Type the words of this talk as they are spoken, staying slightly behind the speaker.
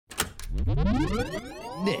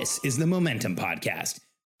This is the Momentum Podcast.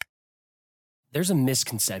 There's a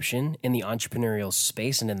misconception in the entrepreneurial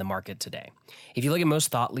space and in the market today. If you look at most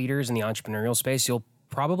thought leaders in the entrepreneurial space, you'll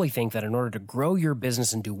probably think that in order to grow your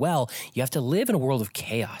business and do well, you have to live in a world of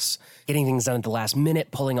chaos, getting things done at the last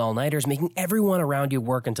minute, pulling all-nighters, making everyone around you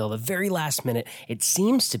work until the very last minute. It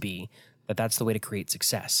seems to be that that's the way to create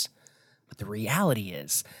success. But the reality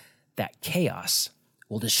is that chaos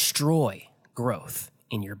will destroy growth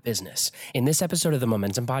in your business. In this episode of the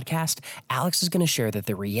Momentum Podcast, Alex is going to share that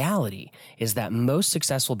the reality is that most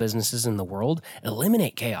successful businesses in the world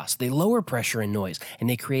eliminate chaos, they lower pressure and noise, and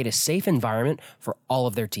they create a safe environment for all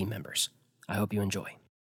of their team members. I hope you enjoy.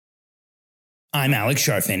 I'm Alex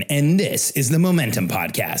Sharfin, and this is the Momentum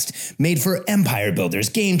Podcast, made for empire builders,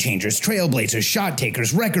 game changers, trailblazers, shot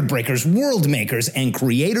takers, record breakers, world makers, and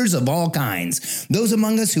creators of all kinds. Those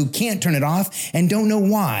among us who can't turn it off and don't know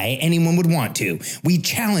why anyone would want to. We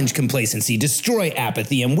challenge complacency, destroy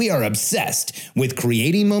apathy, and we are obsessed with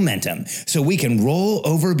creating momentum so we can roll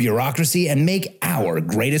over bureaucracy and make our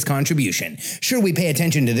greatest contribution. Sure, we pay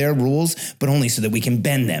attention to their rules, but only so that we can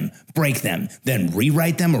bend them, break them, then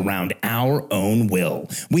rewrite them around our own will.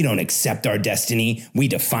 We don't accept our destiny, we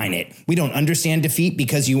define it. We don't understand defeat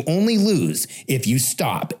because you only lose if you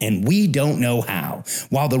stop, and we don't know how.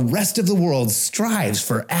 While the rest of the world strives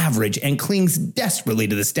for average and clings desperately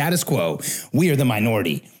to the status quo, we are the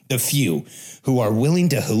minority, the few, who are willing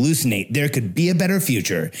to hallucinate there could be a better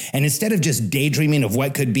future. And instead of just daydreaming of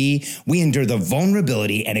what could be, we endure the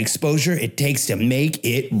vulnerability and exposure it takes to make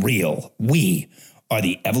it real. We are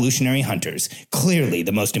the evolutionary hunters, clearly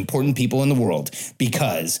the most important people in the world,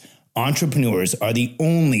 because entrepreneurs are the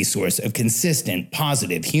only source of consistent,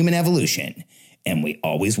 positive human evolution, and we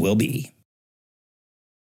always will be.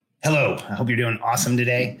 Hello, I hope you're doing awesome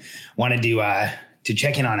today. Wanted to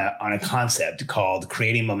check in on a concept called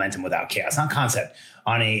creating momentum without chaos. Not concept,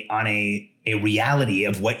 on a reality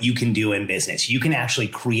of what you can do in business. You can actually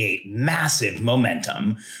create massive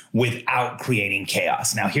momentum without creating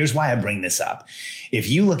chaos. Now, here's why I bring this up. If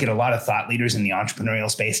you look at a lot of thought leaders in the entrepreneurial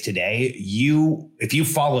space today, if you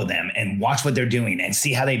follow them and watch what they're doing and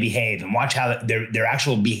see how they behave and watch how their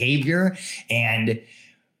actual behavior and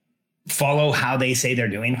follow how they say they're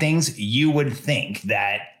doing things, you would think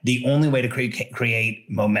that the only way to create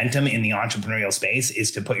momentum in the entrepreneurial space is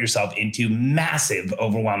to put yourself into massive,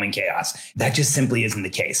 overwhelming chaos. That just simply isn't the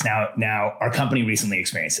case. Now, our company recently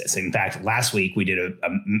experienced this. In fact, last week we did a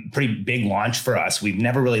pretty big launch for us. We've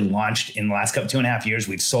never really launched in the last 2.5 years.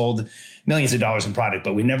 We've sold millions of dollars in product,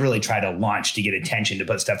 but we never really tried to launch to get attention, to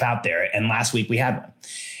put stuff out there. And last week we had one.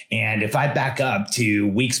 And if I back up to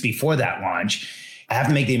weeks before that launch, I have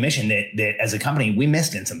to make the admission that as a company, we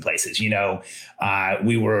missed in some places.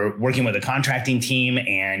 We were working with a contracting team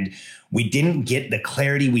and we didn't get the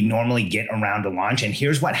clarity we normally get around a launch. And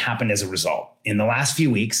here's what happened as a result. In the last few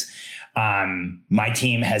weeks, my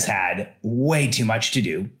team has had way too much to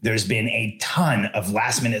do. There's been a ton of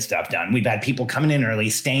last minute stuff done. We've had people coming in early,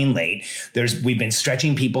 staying late. We've been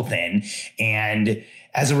stretching people thin, and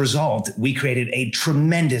as a result, we created a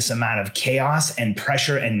tremendous amount of chaos and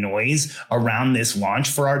pressure and noise around this launch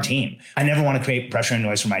for our team. I never want to create pressure and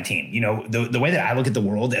noise for my team. The way that I look at the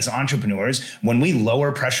world as entrepreneurs, when we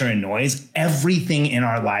lower pressure and noise, everything in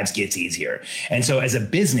our lives gets easier. And so as a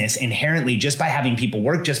business, inherently, just by having people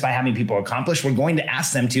work, just by having people accomplish, we're going to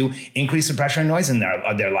ask them to increase the pressure and noise in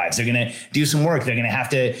their lives. They're going to do some work. They're going to have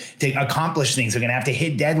to accomplish things. They're going to have to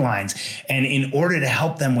hit deadlines. And in order to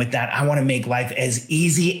help them with that, I want to make life as easy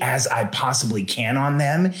as I possibly can on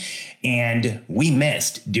them. And we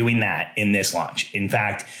missed doing that in this launch. In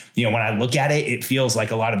fact, when I look at it, it feels like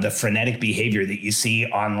a lot of the frenetic behavior that you see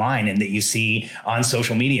online and that you see on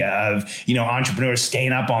social media of, entrepreneurs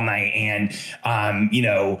staying up all night and,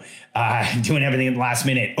 doing everything at the last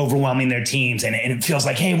minute, overwhelming their teams. And it feels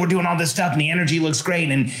like, hey, we're doing all this stuff and the energy looks great.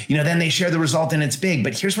 And, then they share the result and it's big.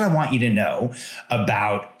 But here's what I want you to know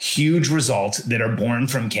about huge results that are born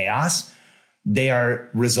from chaos. They are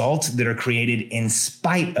results that are created in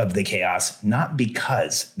spite of the chaos, not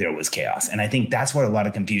because there was chaos. And I think that's where a lot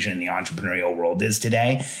of confusion in the entrepreneurial world is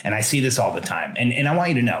today. And I see this all the time. And I want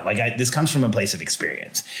you to know, this comes from a place of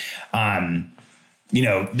experience.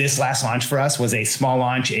 This last launch for us was a small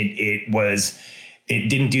launch. It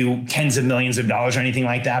didn't do tens of millions of dollars or anything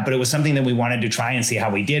like that, but it was something that we wanted to try and see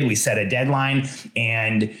how we did. We set a deadline,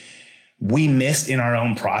 and we missed in our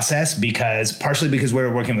own process partially because we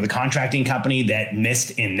were working with a contracting company that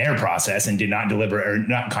missed in their process and did not deliver, or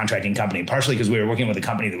not contracting company, partially because we were working with a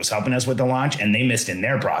company that was helping us with the launch and they missed in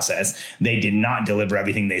their process. They did not deliver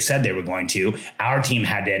everything they said they were going to. Our team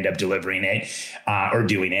had to end up delivering it or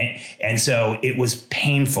doing it. And so it was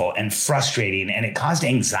painful and frustrating, and it caused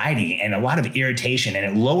anxiety and a lot of irritation, and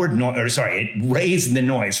it raised the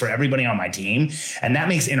noise for everybody on my team. And that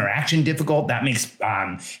makes interaction difficult. That makes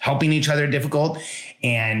helping each other difficult,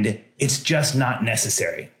 and it's just not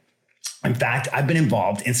necessary. In fact, I've been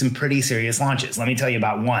involved in some pretty serious launches. Let me tell you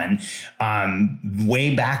about one.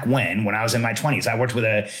 Way back when I was in my 20s, I worked with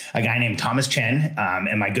a guy named Thomas Chen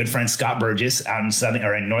and my good friend Scott Burgess out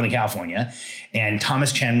in Northern California. And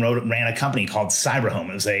Thomas Chen ran a company called Cyberhome.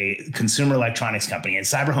 It was a consumer electronics company. And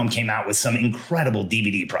Cyberhome came out with some incredible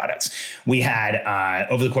DVD products. We had,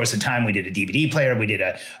 over the course of time, we did a DVD player. We did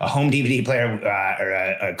a home DVD player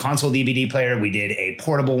or a console DVD player. We did a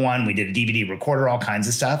portable one. We did a DVD recorder, all kinds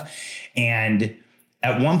of stuff. And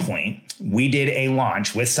at one point, we did a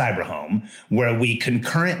launch with Cyberhome where we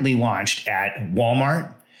concurrently launched at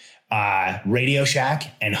Walmart, Radio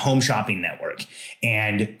Shack, and Home Shopping Network.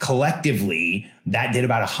 And collectively, that did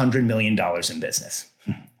about $100 million in business.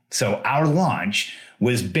 So our launch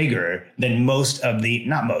was bigger than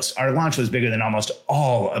our launch was bigger than almost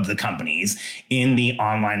all of the companies in the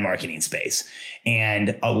online marketing space.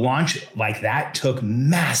 And a launch like that took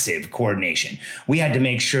massive coordination. We had to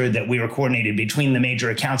make sure that we were coordinated between the major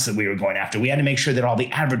accounts that we were going after. We had to make sure that all the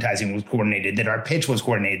advertising was coordinated, that our pitch was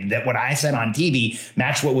coordinated, that what I said on TV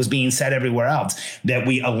matched what was being said everywhere else, that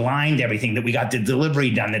we aligned everything, that we got the delivery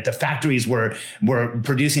done, that the factories were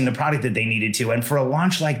producing the product that they needed to. And for a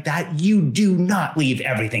launch like that, you do not leave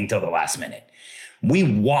everything till the last minute. We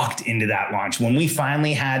walked into that launch. When we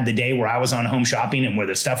finally had the day where I was on Home Shopping and where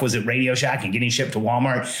the stuff was at Radio Shack and getting shipped to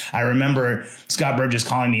Walmart, I remember Scott Burgess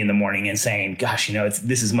calling me in the morning and saying, gosh,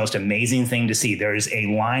 this is the most amazing thing to see. There's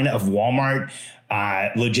a line of Walmart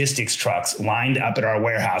logistics trucks lined up at our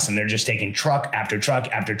warehouse, and they're just taking truck after truck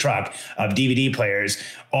after truck of DVD players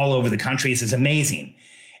all over the country. This is amazing.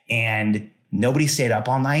 And nobody stayed up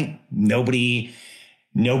all night.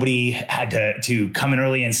 Nobody had to come in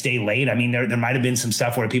early and stay late. I mean, there might have been some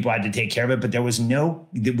stuff where people had to take care of it, but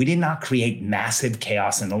we did not create massive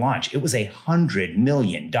chaos in the launch. It was $100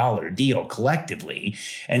 million deal collectively.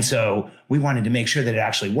 And so we wanted to make sure that it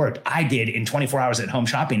actually worked. I did in 24 hours at Home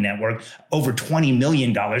Shopping Network, over $20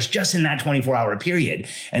 million just in that 24-hour period.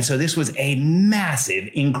 And so this was a massive,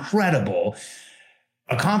 incredible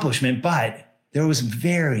accomplishment, but there was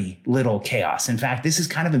very little chaos. In fact, this is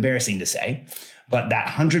kind of embarrassing to say, but that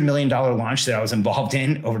 $100 million launch that I was involved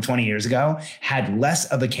in over 20 years ago had less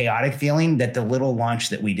of a chaotic feeling than the little launch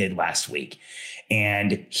that we did last week.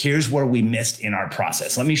 And here's where we missed in our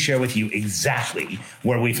process. Let me share with you exactly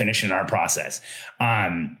where we finished in our process.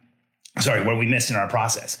 Where we missed in our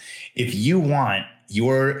process. If you're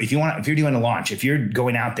doing a launch, if you're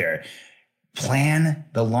going out there, plan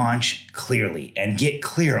the launch clearly and get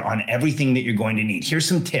clear on everything that you're going to need. Here's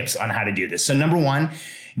some tips on how to do this. So number one,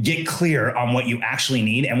 get clear on what you actually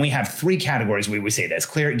need. And we have three categories where we say this.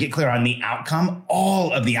 Get clear on the outcome,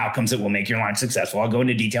 all of the outcomes that will make your launch successful. I'll go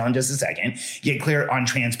into detail in just a second. Get clear on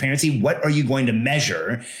transparency. What are you going to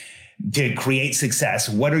measure to create success?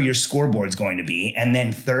 What are your scoreboards going to be? And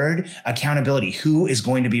then third, accountability. Who is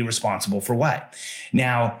going to be responsible for what?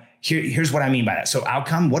 Now, here's what I mean by that. So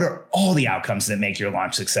outcome, what are all the outcomes that make your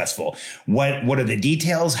launch successful? What are the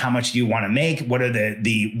details? How much do you want to make? What are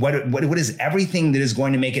what is everything that is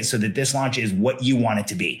going to make it so that this launch is what you want it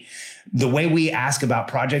to be? The way we ask about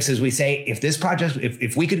projects is we say,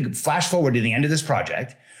 if we could flash forward to the end of this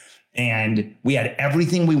project and we had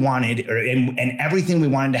everything we wanted and everything we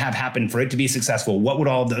wanted to have happen for it to be successful, what would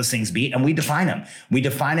all of those things be? And we define them. We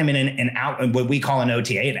define them in what we call an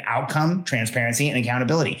OTA, an outcome, transparency, and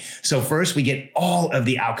accountability. So first, we get all of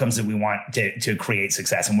the outcomes that we want to create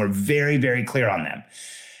success, and we're very, very clear on them.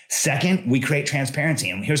 Second, we create transparency.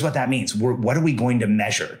 And here's what that means. What are we going to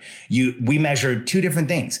measure? We measure two different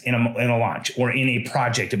things in a launch or in a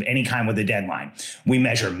project of any kind with a deadline. We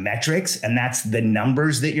measure metrics, and that's the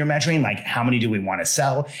numbers that you're measuring. Like, how many do we want to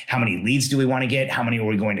sell? How many leads do we want to get? How many are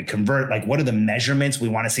we going to convert? Like, what are the measurements we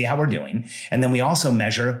want to see how we're doing? And then we also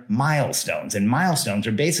measure milestones. And milestones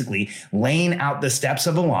are basically laying out the steps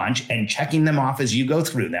of a launch and checking them off as you go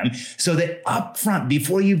through them so that up front,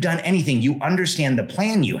 before you've done anything, you understand the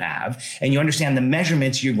plan you have, and you understand the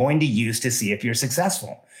measurements you're going to use to see if you're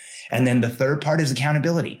successful. And then the third part is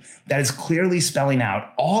accountability. That is clearly spelling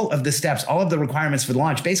out all of the steps, all of the requirements for the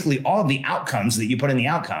launch, basically all of the outcomes that you put in the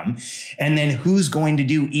outcome, and then who's going to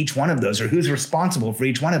do each one of those or who's responsible for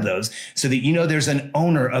each one of those so that you know there's an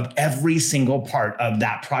owner of every single part of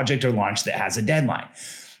that project or launch that has a deadline.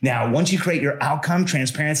 Now, once you create your outcome,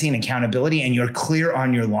 transparency, and accountability, and you're clear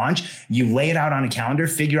on your launch, you lay it out on a calendar,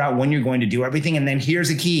 figure out when you're going to do everything, and then here's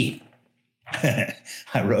a key.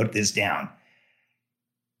 I wrote this down.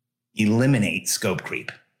 Eliminate scope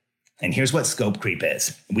creep. And here's what scope creep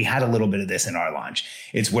is. We had a little bit of this in our launch.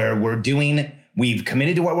 It's where we've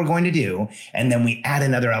committed to what we're going to do, and then we add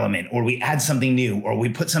another element, or we add something new, or we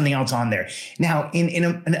put something else on there. Now, in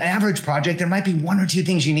an average project, there might be one or two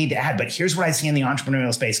things you need to add, but here's what I see in the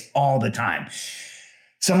entrepreneurial space all the time.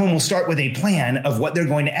 Someone will start with a plan of what they're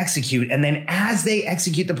going to execute. And then as they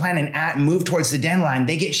execute the plan and move towards the deadline,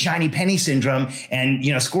 they get shiny penny syndrome and,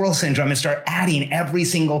 squirrel syndrome and start adding every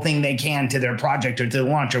single thing they can to their project or to the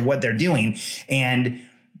launch or what they're doing. And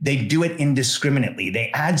they do it indiscriminately.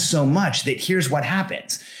 They add so much that here's what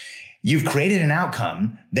happens. You've created an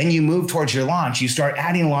outcome, then you move towards your launch, you start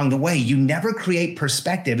adding along the way. You never create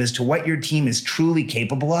perspective as to what your team is truly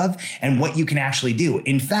capable of and what you can actually do.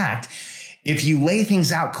 In fact, if you lay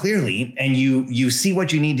things out clearly and you see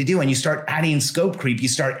what you need to do and you start adding scope creep, you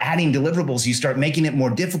start adding deliverables, you start making it more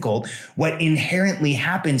difficult, what inherently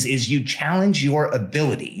happens is you challenge your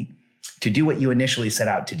ability to do what you initially set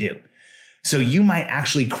out to do. So you might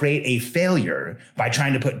actually create a failure by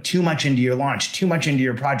trying to put too much into your launch, too much into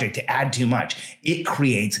your project, to add too much. It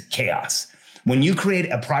creates chaos. When you create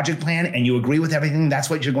a project plan and you agree with everything,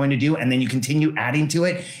 that's what you're going to do, and then you continue adding to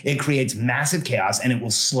it, it creates massive chaos and it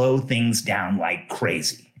will slow things down like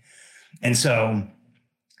crazy. And so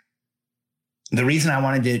the reason I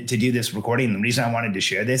wanted to do this recording, the reason I wanted to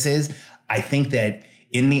share this is I think that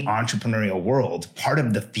in the entrepreneurial world, part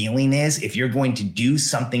of the feeling is if you're going to do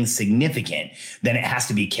something significant, then it has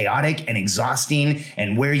to be chaotic and exhausting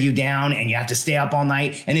and wear you down and you have to stay up all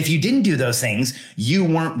night. And if you didn't do those things, you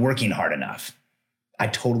weren't working hard enough. I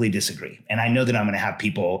totally disagree. And I know that I'm going to have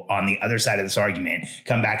people on the other side of this argument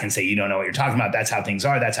come back and say, you don't know what you're talking about. That's how things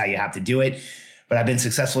are. That's how you have to do it. But I've been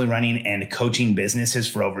successfully running and coaching businesses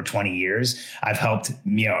for over 20 years. I've helped,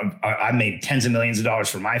 I've made tens of millions of dollars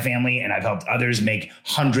for my family, and I've helped others make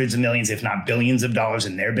hundreds of millions, if not billions of dollars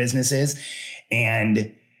in their businesses.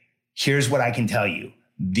 And here's what I can tell you.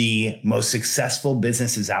 The most successful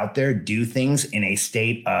businesses out there do things in a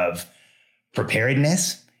state of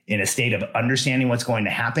preparedness, in a state of understanding what's going to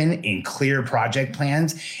happen, in clear project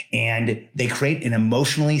plans, and they create an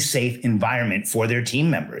emotionally safe environment for their team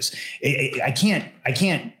members. I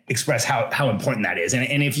can't express how important that is.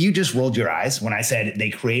 And if you just rolled your eyes when I said they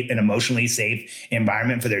create an emotionally safe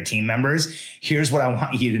environment for their team members, here's what I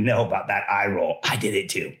want you to know about that eye roll. I did it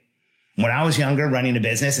too. When I was younger running a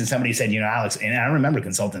business and somebody said, Alex, and I remember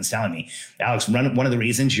consultants telling me, Alex, one of the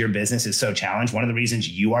reasons your business is so challenged, one of the reasons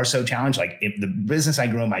you are so challenged, like if the business I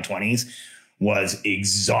grew in my 20s was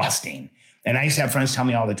exhausting. And I used to have friends tell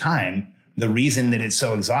me all the time, the reason that it's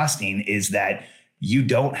so exhausting is that you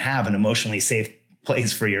don't have an emotionally safe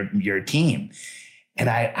place for your team. And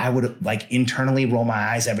I would internally roll my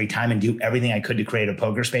eyes every time and do everything I could to create a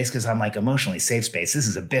poker space because I'm like, emotionally safe space. This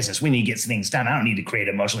is a business. We need to get things done. I don't need to create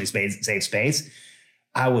an emotionally safe space.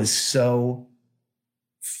 I was so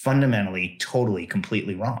fundamentally, totally,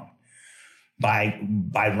 completely wrong. By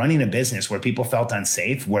running a business where people felt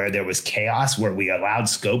unsafe, where there was chaos, where we allowed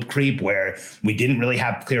scope creep, where we didn't really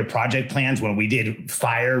have clear project plans, when we did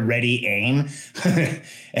fire, ready, aim.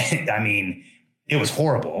 I mean, it was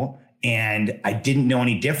horrible. And I didn't know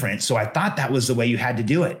any different. So I thought that was the way you had to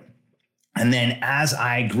do it. And then as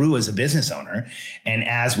I grew as a business owner, and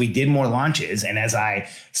as we did more launches, and as I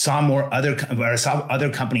saw other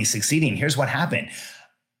companies succeeding, here's what happened.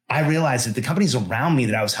 I realized that the companies around me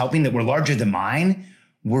that I was helping that were larger than mine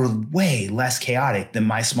were way less chaotic than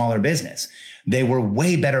my smaller business. They were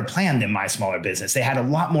way better planned than my smaller business. They had a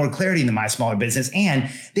lot more clarity than my smaller business. And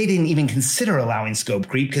they didn't even consider allowing scope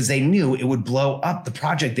creep because they knew it would blow up the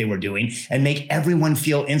project they were doing and make everyone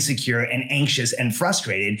feel insecure and anxious and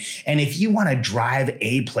frustrated. And if you want to drive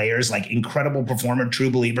A players, like incredible performer,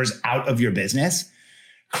 true believers, out of your business,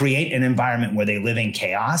 create an environment where they live in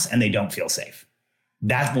chaos and they don't feel safe.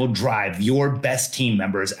 That will drive your best team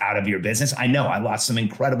members out of your business. I know I lost some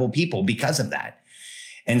incredible people because of that.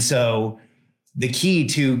 And so the key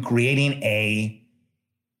to creating a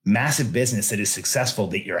massive business that is successful,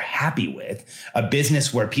 that you're happy with, a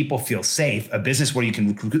business where people feel safe, a business where you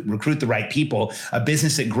can recruit the right people, a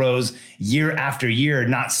business that grows year after year,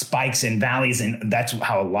 not spikes and valleys. And that's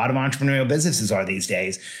how a lot of entrepreneurial businesses are these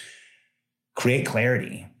days. Create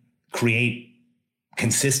clarity. create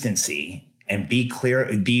consistency, and be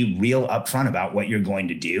clear, be real upfront about what you're going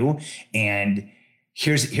to do. And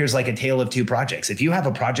here's like a tale of two projects. If you have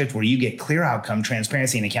a project where you get clear outcome,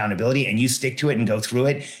 transparency, and accountability, and you stick to it and go through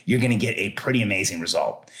it, you're going to get a pretty amazing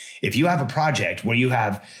result. If you have a project where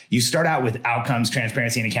you start out with outcomes,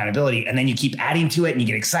 transparency, and accountability, and then you keep adding to it and you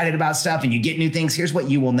get excited about stuff and you get new things, here's what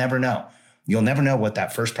you will never know. You'll never know what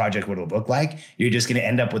that first project would look like. You're just going to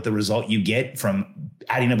end up with the result you get from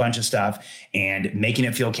adding a bunch of stuff and making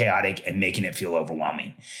it feel chaotic and making it feel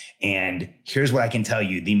overwhelming. And here's what I can tell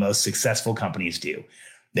you the most successful companies do.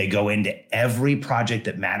 They go into every project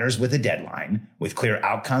that matters with a deadline, with clear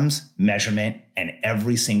outcomes, measurement, and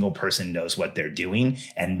every single person knows what they're doing.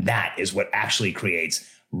 And that is what actually creates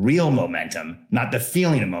real momentum, not the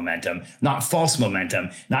feeling of momentum, not false momentum,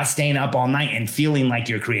 not staying up all night and feeling like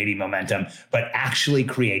you're creating momentum, but actually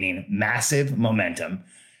creating massive momentum.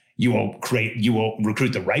 You will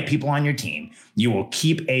recruit the right people on your team. You will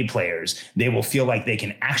keep A players. They will feel like they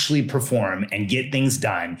can actually perform and get things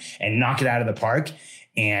done and knock it out of the park.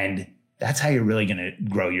 And that's how you're really going to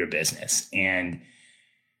grow your business. And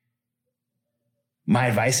my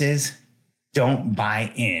advice is, don't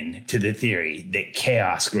buy in to the theory that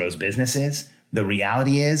chaos grows businesses. The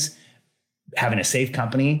reality is, having a safe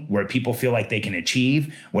company where people feel like they can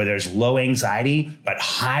achieve, where there's low anxiety, but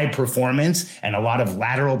high performance and a lot of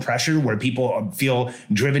lateral pressure, where people feel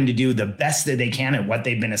driven to do the best that they can at what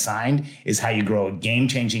they've been assigned, is how you grow a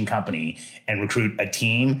game-changing company and recruit a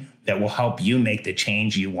team that will help you make the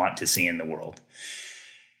change you want to see in the world.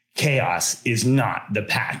 Chaos is not the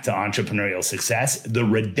path to entrepreneurial success. The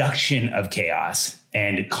reduction of chaos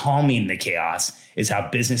and calming the chaos is how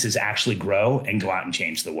businesses actually grow and go out and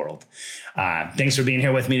change the world. Thanks for being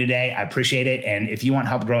here with me today. I appreciate it. And if you want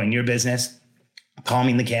help growing your business,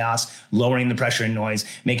 calming the chaos, lowering the pressure and noise,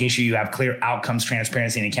 making sure you have clear outcomes,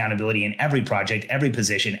 transparency, and accountability in every project, every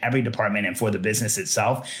position, every department, and for the business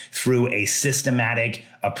itself through a systematic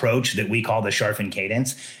approach that we call the Charfen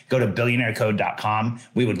Cadence, go to billionairecode.com.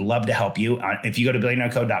 We would love to help you. If you go to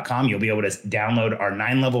billionairecode.com, you'll be able to download our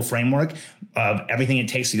 9-level framework of everything it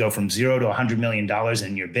takes to go from $0 to $100 million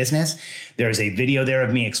in your business. There's a video there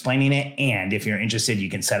of me explaining it. And if you're interested, you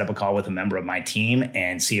can set up a call with a member of my team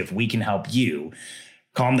and see if we can help you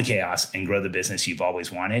calm the chaos and grow the business you've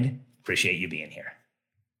always wanted. Appreciate you being here.